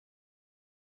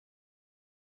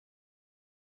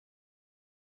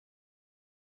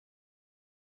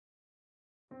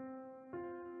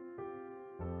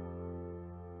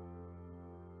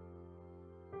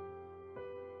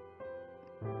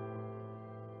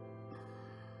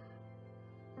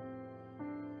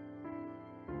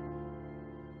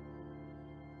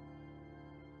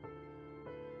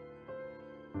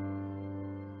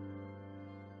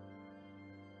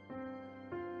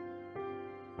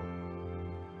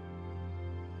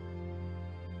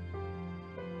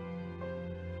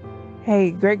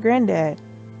Hey, great-granddad,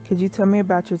 could you tell me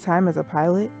about your time as a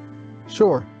pilot?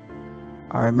 Sure.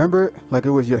 I remember it like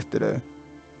it was yesterday.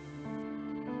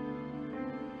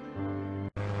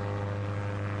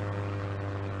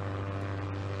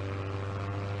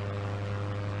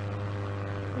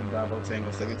 Bravo Tango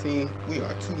 17, we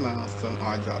are 2 miles from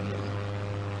our drop zone.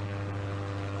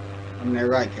 I'm there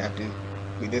right, Captain.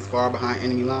 We this far behind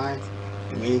enemy lines,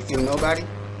 and we ain't seen nobody?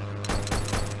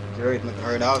 Jerry's must have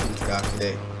heard I was in the skies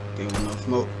today. There was no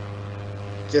smoke.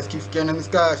 Just keep scanning the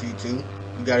skies, you two.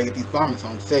 We gotta get these farmers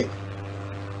home safe.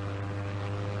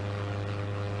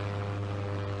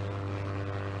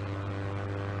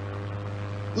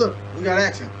 Look, we got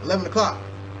action. 11 o'clock.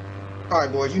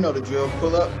 Alright, boys, you know the drill.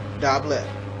 Pull up, dive left.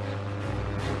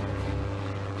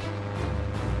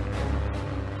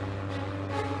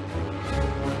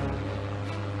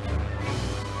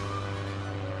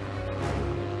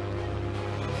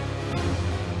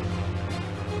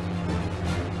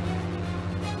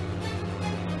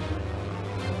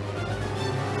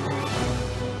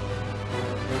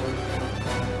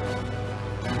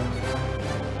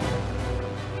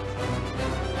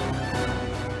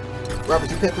 Robert,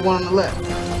 you hit the one on the left.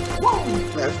 Whoa!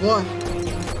 That's one.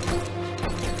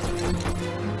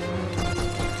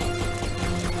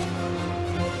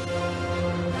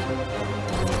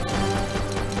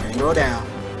 And go down.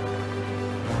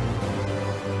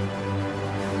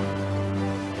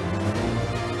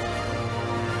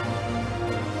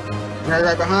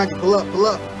 Right behind you. Pull up, pull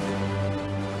up.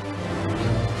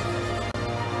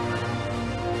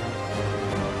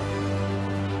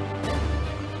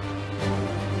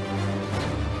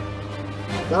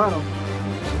 Got him.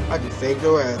 I just saved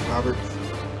your ass, Robert.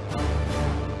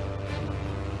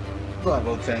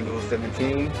 Bravo Tango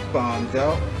 17, bombs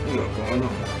out. We are going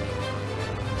home.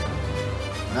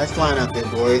 Nice flying out there,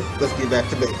 boys. Let's get back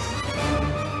to base.